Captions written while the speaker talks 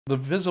The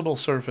visible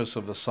surface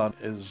of the sun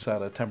is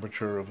at a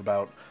temperature of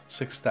about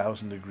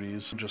 6,000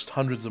 degrees. Just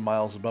hundreds of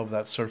miles above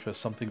that surface,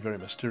 something very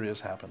mysterious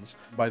happens.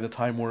 By the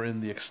time we're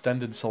in the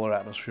extended solar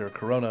atmosphere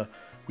corona,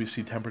 we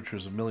see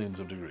temperatures of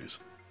millions of degrees.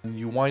 And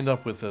you wind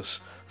up with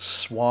this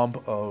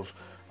swamp of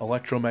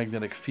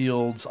electromagnetic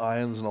fields,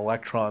 ions and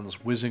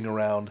electrons whizzing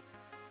around.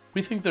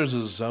 We think there's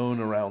a zone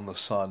around the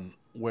sun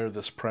where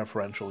this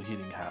preferential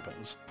heating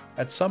happens.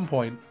 At some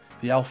point,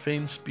 the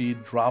Alfvén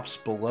speed drops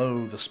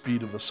below the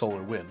speed of the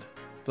solar wind.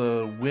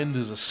 The wind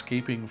is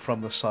escaping from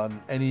the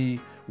sun.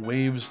 Any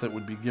waves that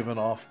would be given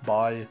off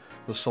by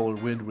the solar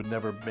wind would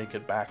never make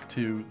it back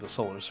to the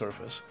solar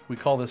surface. We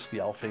call this the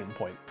Alfvén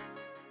point.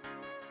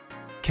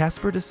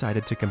 Kasper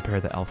decided to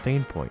compare the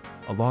Alfvén point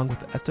along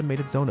with the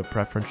estimated zone of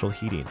preferential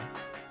heating.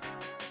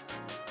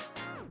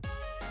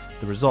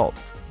 The result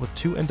was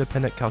two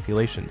independent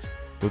calculations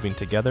moving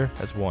together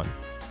as one.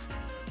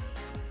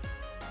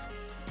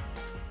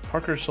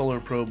 Parker's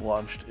solar probe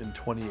launched in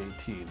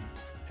 2018,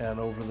 and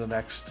over the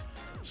next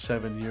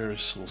 7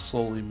 years will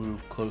slowly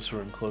move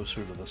closer and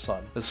closer to the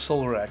sun. As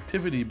solar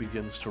activity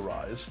begins to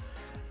rise,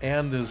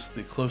 and as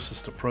the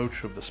closest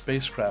approach of the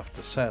spacecraft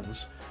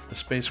descends, the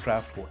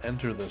spacecraft will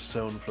enter this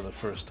zone for the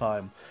first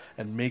time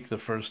and make the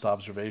first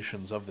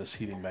observations of this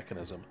heating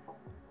mechanism.